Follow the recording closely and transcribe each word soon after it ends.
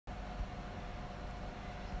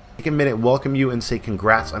Take a minute, welcome you, and say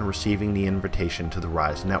congrats on receiving the invitation to the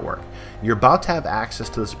Rise Network. You're about to have access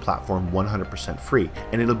to this platform 100% free,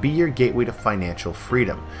 and it'll be your gateway to financial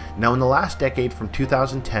freedom. Now, in the last decade, from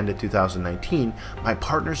 2010 to 2019, my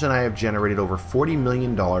partners and I have generated over $40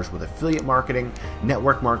 million with affiliate marketing,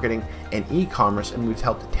 network marketing, and e-commerce, and we've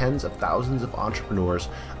helped tens of thousands of entrepreneurs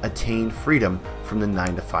attain freedom from the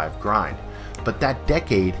 9-to-5 grind. But that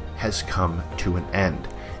decade has come to an end,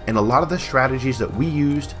 and a lot of the strategies that we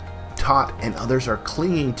used, taught, and others are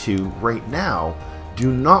clinging to right now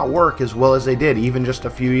do not work as well as they did even just a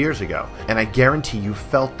few years ago. And I guarantee you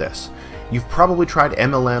felt this. You've probably tried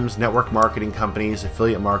MLMs, network marketing companies,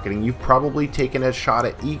 affiliate marketing. You've probably taken a shot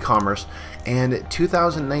at e-commerce, and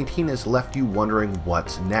 2019 has left you wondering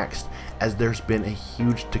what's next, as there's been a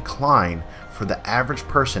huge decline for the average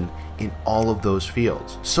person in all of those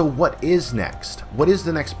fields. So what is next? What is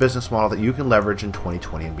the next business model that you can leverage in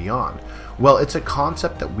 2020 and beyond? Well, it's a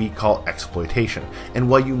concept that we call exploitation. And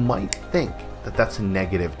while you might think that that's a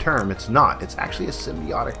negative term, it's not. It's actually a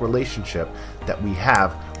symbiotic relationship that we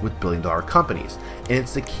have with billion-dollar companies. And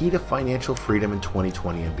it's the key to financial freedom in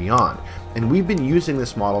 2020 and beyond. And we've been using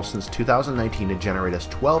this model since 2019 to generate us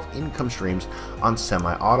 12 income streams on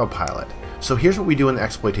semi-autopilot. So here's what we do in the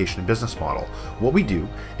exploitation business model. What we do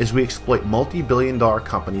is we exploit multi-billion-dollar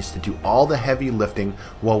companies to do all the heavy lifting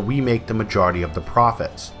while we make the majority of the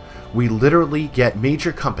profits. We literally get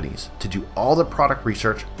major companies to do all the product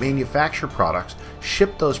research, manufacture products,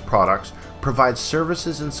 ship those products, provide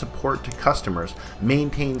services and support to customers,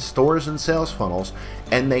 maintain stores and sales funnels,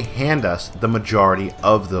 and they hand us the majority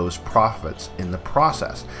of those profits in the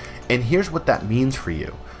process. And here's what that means for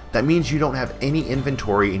you. That means you don't have any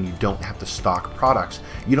inventory and you don't have to stock products.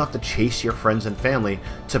 You don't have to chase your friends and family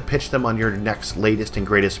to pitch them on your next latest and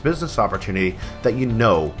greatest business opportunity that you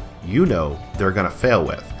know they're going to fail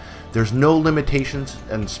with. There's no limitations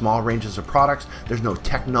and small ranges of products. There's no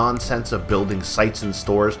tech nonsense of building sites and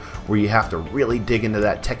stores where you have to really dig into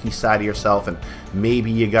that techie side of yourself and maybe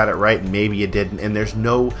you got it right and maybe you didn't. And there's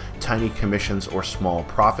no tiny commissions or small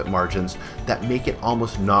profit margins that make it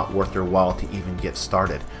almost not worth your while to even get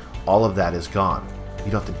started. All of that is gone.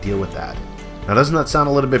 You don't have to deal with that. Now, doesn't that sound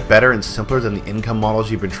a little bit better and simpler than the income models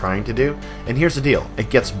you've been trying to do? And here's the deal, it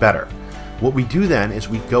gets better. What we do then is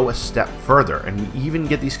we go a step further, and we even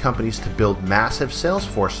get these companies to build massive sales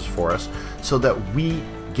forces for us so that we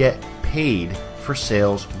get paid for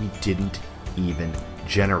sales we didn't even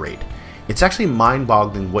generate. It's actually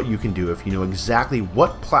mind-boggling what you can do if you know exactly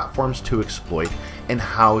what platforms to exploit and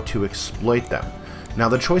how to exploit them. Now,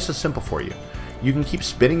 the choice is simple for you. You can keep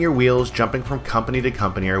spinning your wheels, jumping from company to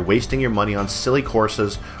company, or wasting your money on silly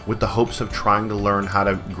courses with the hopes of trying to learn how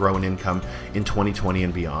to grow an income in 2020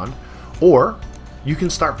 and beyond. Or you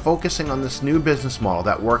can start focusing on this new business model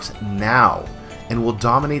that works now and will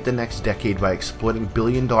dominate the next decade by exploiting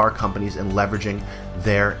billion-dollar companies and leveraging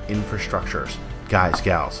their infrastructures. Guys,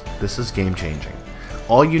 gals, this is game-changing.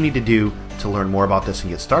 All you need to do to learn more about this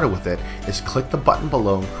and get started with it is click the button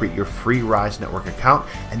below and create your free Rise Network account,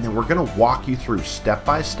 and then we're going to walk you through step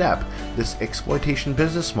by step this exploitation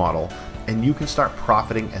business model, and you can start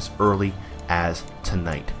profiting as early as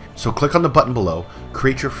tonight. So click on the button below,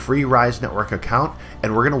 create your free Rise Network account,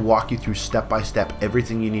 and we're going to walk you through step by step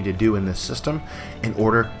everything you need to do in this system in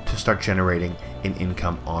order to start generating an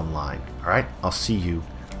income online. All right, I'll see you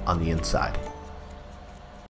on the inside.